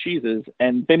specialty cheeses,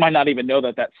 and they might not even know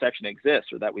that that section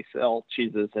exists or that we sell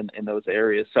cheeses in those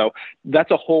areas. So that's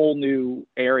a whole new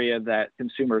area that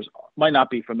consumers might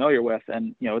not be familiar with.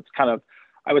 And, it's kind of,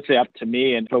 I would say, up to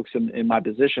me and folks in my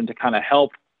position to kind of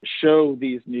help show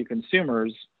these new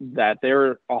consumers that there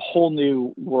are a whole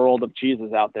new world of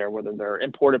cheeses out there, whether they're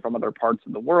imported from other parts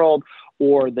of the world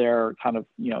or they're kind of,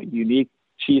 unique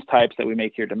cheese types that we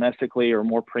make here domestically or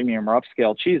more premium or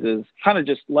upscale cheeses, kind of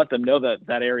just let them know that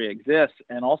that area exists,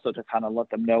 and also to kind of let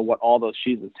them know what all those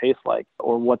cheeses taste like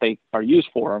or what they are used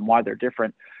for and why they're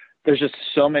different. There's just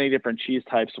so many different cheese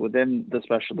types within the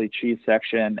specialty cheese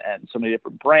section and so many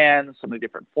different brands, so many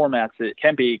different formats. It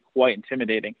can be quite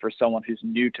intimidating for someone who's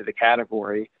new to the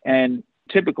category. And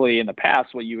typically in the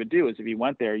past, what you would do is if you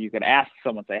went there, you could ask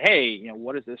someone, say, hey,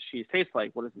 what does this cheese taste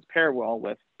like? What does this pair well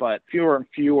with? But fewer and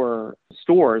fewer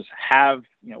stores have,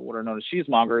 what are known as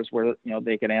cheesemongers where,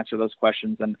 they can answer those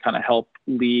questions and kind of help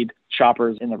lead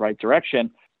shoppers in the right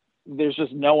direction. There's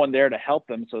just no one there to help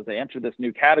them. So as they enter this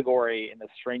new category in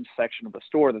this strange section of the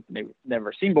store that they've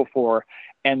never seen before,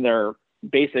 and they're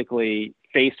basically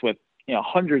faced with,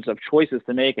 hundreds of choices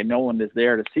to make and no one is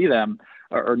there to see them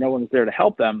or no one is there to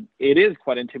help them, it is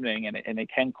quite intimidating and it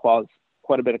can cause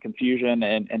quite a bit of confusion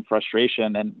and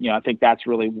frustration. And, I think that's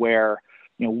really where,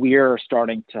 we're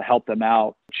starting to help them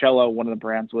out. Cello, one of the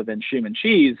brands within Shuman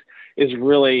Cheese, is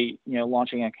really,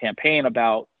 launching a campaign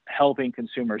about helping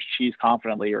consumers cheese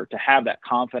confidently or to have that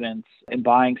confidence in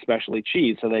buying specialty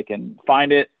cheese so they can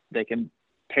find it, they can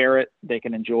pair it, they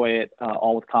can enjoy it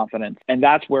all with confidence. And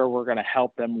that's where we're going to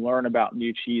help them learn about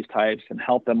new cheese types and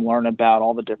help them learn about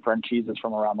all the different cheeses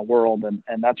from around the world. And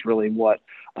that's really what,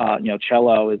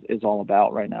 Cello is all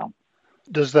about right now.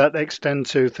 Does that extend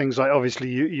to things like, obviously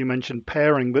you mentioned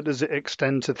pairing, but does it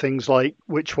extend to things like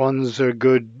which ones are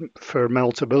good for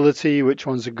meltability, which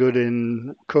ones are good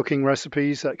in cooking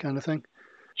recipes, that kind of thing?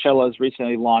 Cello has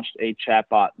recently launched a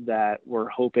chatbot that we're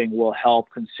hoping will help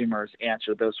consumers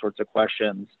answer those sorts of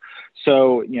questions.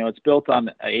 So, it's built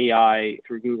on AI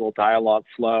through Google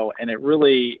Dialogflow, and it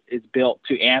really is built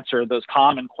to answer those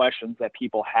common questions that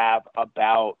people have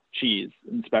about cheese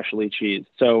and specialty cheese.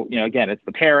 So, again, it's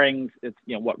the pairings, it's,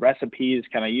 what recipes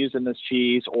can I use in this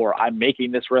cheese, or I'm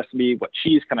making this recipe, what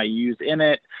cheese can I use in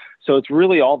it? So it's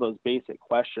really all those basic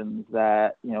questions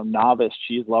that, novice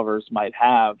cheese lovers might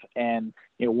have. And,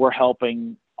 we're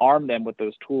helping arm them with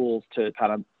those tools to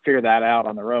kind of figure that out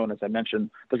on their own. As I mentioned,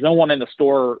 there's no one in the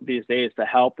store these days to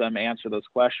help them answer those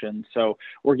questions. So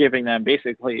we're giving them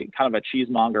basically kind of a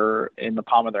cheesemonger in the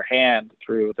palm of their hand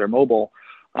through their mobile,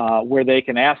 where they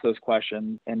can ask those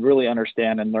questions and really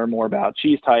understand and learn more about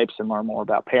cheese types and learn more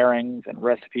about pairings and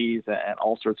recipes and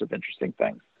all sorts of interesting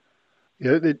things.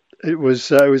 Yeah, it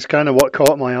was kind of what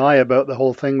caught my eye about the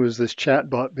whole thing was this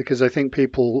chatbot, because I think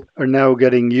people are now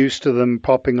getting used to them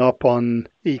popping up on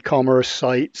e-commerce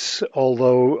sites,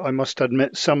 although I must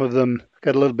admit some of them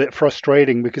get a little bit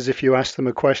frustrating because if you ask them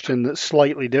a question that's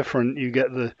slightly different, you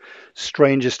get the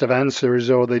strangest of answers,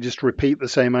 or they just repeat the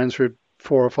same answer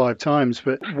 4 or 5 times.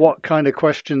 But what kind of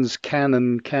questions can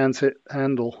and can't it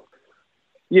handle?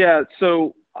 Yeah,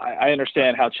 so I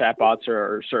understand how chatbots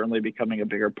are certainly becoming a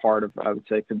bigger part of, I would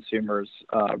say, consumers'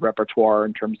 repertoire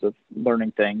in terms of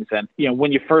learning things. And,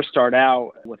 when you first start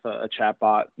out with a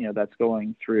chatbot, that's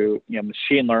going through,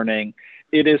 machine learning,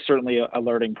 it is certainly a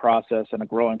learning process and a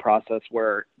growing process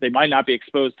where they might not be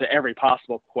exposed to every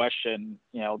possible question,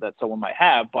 that someone might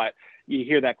have, but you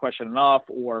hear that question enough,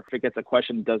 or if it gets a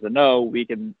question it doesn't know, we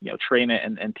can, train it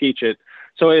and teach it.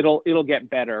 So it'll get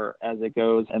better as it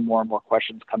goes and more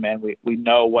questions come in. We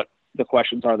know what the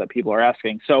questions are that people are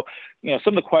asking. So,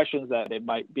 some of the questions that they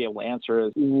might be able to answer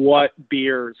is what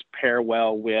beers pair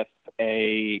well with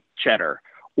a cheddar,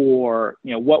 or,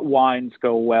 what wines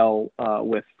go well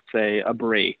with, say, a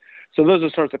brie. So those are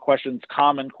sorts of questions,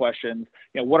 common questions.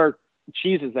 What are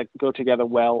cheeses that go together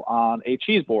well on a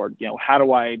cheese board? How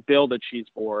do I build a cheese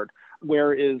board?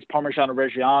 Where is Parmigiano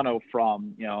Reggiano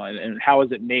from? And how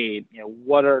is it made?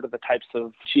 What are the types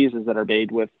of cheeses that are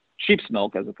made with sheep's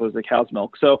milk as opposed to cow's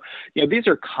milk? So, these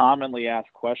are commonly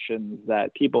asked questions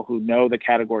that people who know the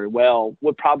category well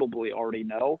would probably already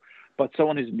know. But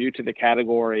someone who's new to the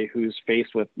category, who's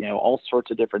faced with, all sorts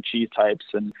of different cheese types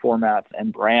and formats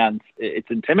and brands, it's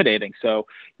intimidating. So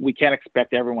we can't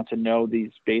expect everyone to know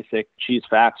these basic cheese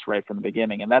facts right from the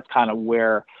beginning. And that's kind of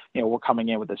where, we're coming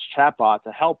in with this chatbot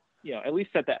to help, at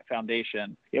least set that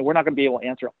foundation. We're not going to be able to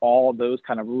answer all of those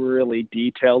kind of really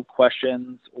detailed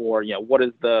questions, or, what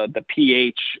is the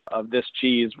pH of this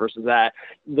cheese versus that?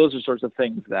 Those are sorts of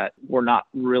things that we're not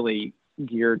really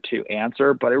geared to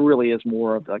answer, but it really is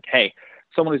more of like, hey,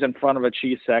 someone who's in front of a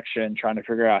cheese section trying to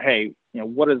figure out, hey,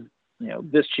 what does,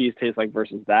 this cheese taste like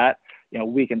versus that?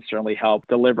 We can certainly help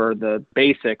deliver the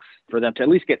basics for them to at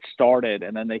least get started,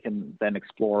 and then they can then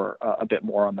explore a bit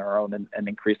more on their own and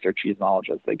increase their cheese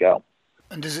knowledge as they go.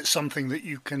 And is it something that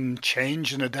you can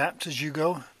change and adapt as you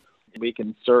go? We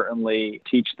can certainly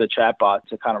teach the chatbot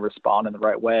to kind of respond in the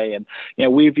right way. And,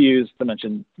 we've used, I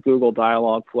mentioned Google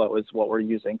Dialogflow is what we're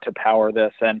using to power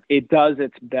this. And it does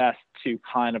its best to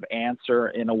kind of answer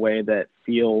in a way that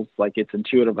feels like it's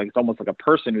intuitive, like it's almost like a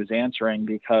person who's answering,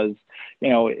 because,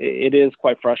 it is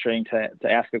quite frustrating to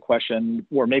ask a question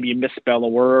where maybe you misspell a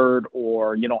word,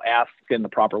 or you don't ask in the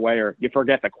proper way, or you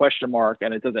forget the question mark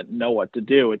and it doesn't know what to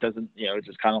do. It doesn't, it's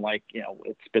just kind of like,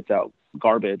 it spits out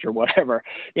garbage or whatever.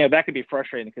 That could be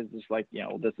frustrating because it's like,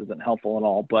 this isn't helpful at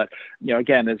all. But,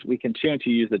 again, as we continue to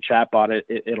use the chatbot,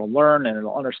 it'll learn and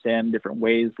it'll understand different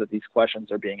ways that these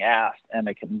questions are being asked, and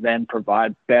it can then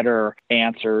provide better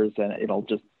answers, and it'll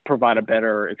just provide a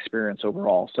better experience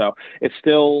overall. So it's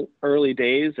still early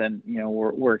days, and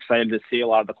we're excited to see a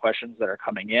lot of the questions that are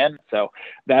coming in. So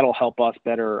that'll help us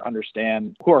better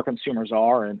understand who our consumers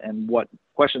are and what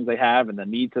questions they have and the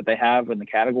needs that they have in the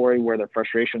category, where their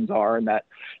frustrations are, and that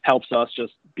helps us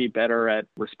just be better at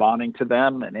responding to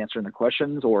them and answering the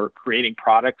questions, or creating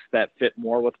products that fit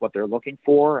more with what they're looking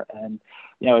for. And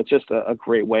it's just a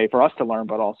great way for us to learn,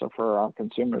 but also for our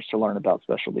consumers to learn about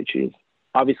specialty cheese.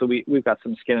 Obviously, we've got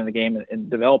some skin in the game in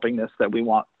developing this, that we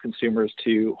want consumers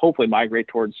to hopefully migrate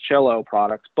towards Cello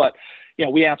products. But,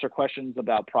 we answer questions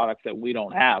about products that we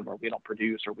don't have, or we don't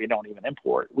produce, or we don't even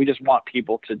import. We just want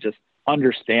people to just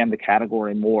understand the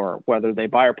category more, whether they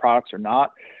buy our products or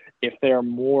not. If they're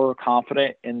more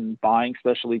confident in buying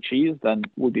specialty cheese, then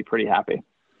we'd be pretty happy.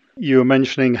 You were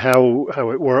mentioning how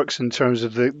it works in terms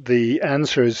of the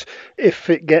answers.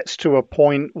 If it gets to a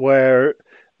point where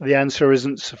the answer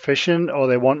isn't sufficient, or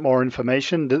they want more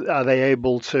information, are they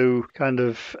able to kind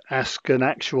of ask an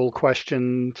actual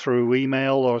question through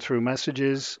email or through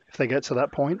messages if they get to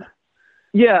that point?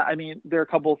 Yeah, there are a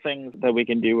couple of things that we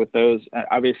can do with those.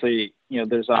 Obviously,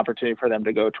 there's an opportunity for them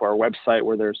to go to our website,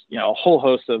 where there's, a whole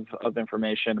host of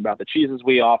information about the cheeses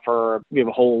we offer. We have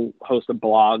a whole host of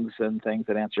blogs and things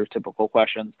that answer typical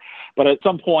questions. But at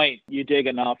some point, you dig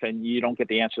enough and you don't get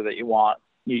the answer that you want.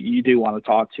 You do want to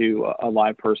talk to a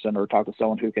live person, or talk to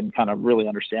someone who can kind of really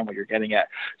understand what you're getting at.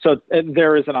 So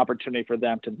there is an opportunity for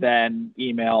them to then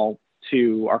email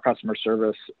to our customer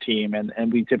service team,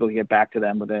 and we typically get back to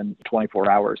them within 24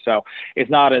 hours. So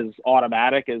it's not as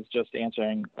automatic as just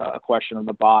answering a question of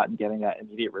the bot and getting that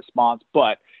immediate response,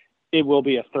 but it will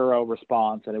be a thorough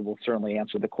response, and it will certainly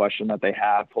answer the question that they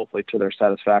have, hopefully to their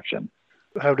satisfaction.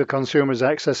 How do consumers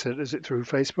access it? Is it through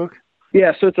Facebook?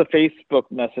 Yeah, so it's a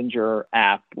Facebook Messenger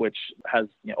app, which has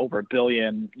over 1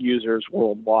 billion users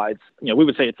worldwide. We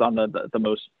would say it's on the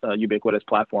most ubiquitous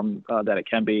platform that it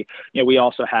can be. We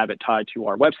also have it tied to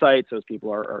our website, so as people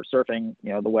are surfing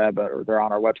the web, or they're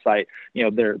on our website,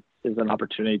 there is an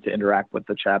opportunity to interact with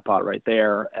the chatbot right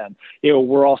there. And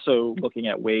we're also looking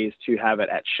at ways to have it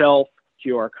at shelf,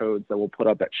 QR codes that we'll put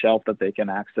up at shelf that they can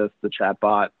access the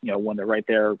chatbot. When they're right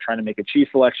there trying to make a cheese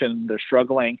selection, they're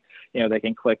struggling, they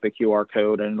can click the QR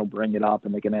code and it'll bring it up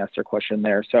and they can ask their question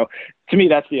there. So to me,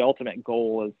 that's the ultimate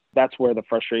goal. Is that's where the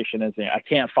frustration is. I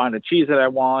can't find the cheese that I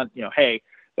want. Hey,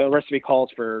 the recipe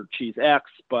calls for cheese X,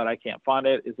 but I can't find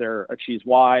it. Is there a cheese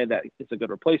Y that is a good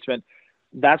replacement?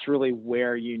 That's really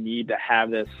where you need to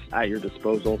have this at your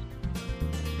disposal.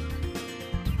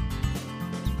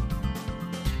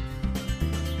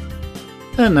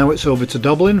 And now it's over to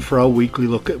Dublin for our weekly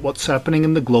look at what's happening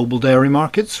in the global dairy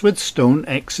markets with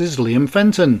StoneX's Liam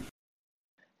Fenton.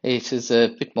 It is a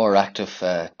bit more active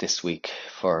this week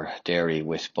for dairy,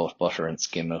 with both butter and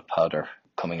skim milk powder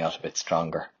coming out a bit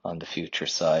stronger on the future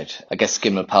side. I guess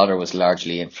skim milk powder was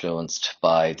largely influenced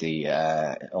by the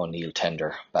O'Neill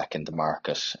tender back in the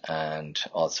market, and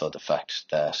also the fact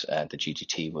that the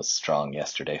GGT was strong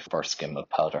yesterday for skim milk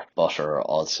powder. Butter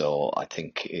also, I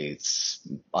think, is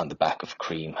on the back of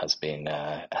cream has been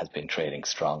trading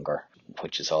stronger,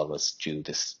 which is always due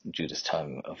this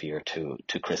time of year to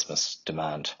Christmas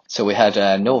demand. So we had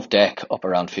Novedec up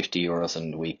around €50 in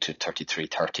the week to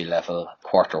 33.30 level.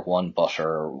 Q1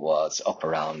 butter was up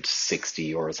around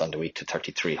 €60 on the week to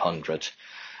 3300.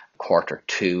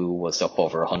 Q2 was up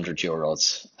over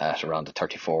 €100 at around the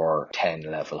 34.10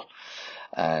 level.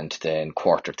 And then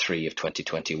Q3 of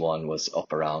 2021 was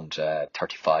up around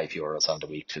 €35 on the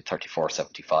week to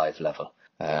 34.75 level.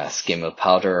 Skim milk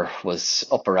powder was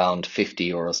up around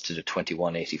 €50 to the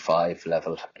 21.85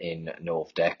 level in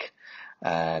Novedec,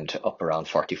 and up around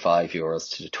 €45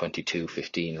 to the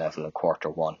 22.15 level in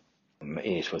Q1.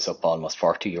 It was up almost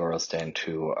 €40 then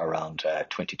to around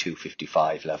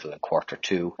 22.55 level in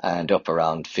Q2, and up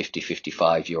around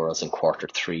 €50-55 in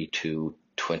Q3 to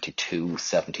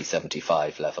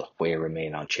 22.70-75 level. We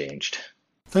remain unchanged.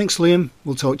 Thanks, Liam.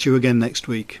 We'll talk to you again next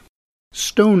week.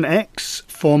 StoneX,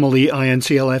 formerly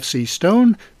INTLFC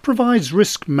Stone, provides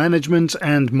risk management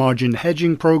and margin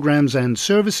hedging programs and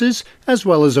services, as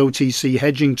well as OTC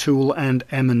hedging tool and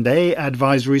M&A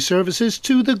advisory services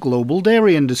to the global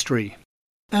dairy industry.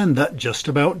 And that just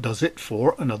about does it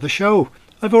for another show.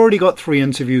 I've already got 3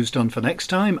 interviews done for next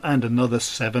time and another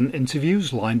 7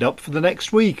 interviews lined up for the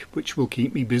next week, which will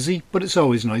keep me busy, but it's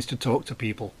always nice to talk to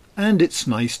people. And it's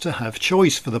nice to have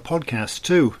choice for the podcast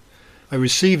too. I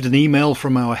received an email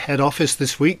from our head office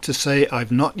this week to say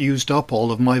I've not used up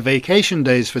all of my vacation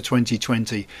days for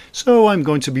 2020, so I'm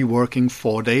going to be working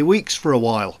 4-day weeks for a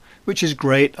while, which is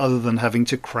great other than having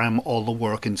to cram all the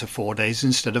work into 4 days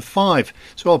instead of 5,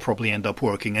 so I'll probably end up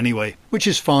working anyway, which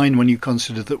is fine when you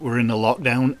consider that we're in a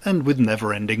lockdown and with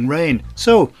never-ending rain.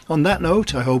 So, on that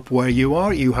note, I hope where you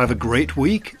are, you have a great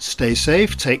week, stay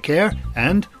safe, take care,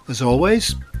 and, as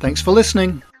always, thanks for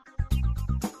listening.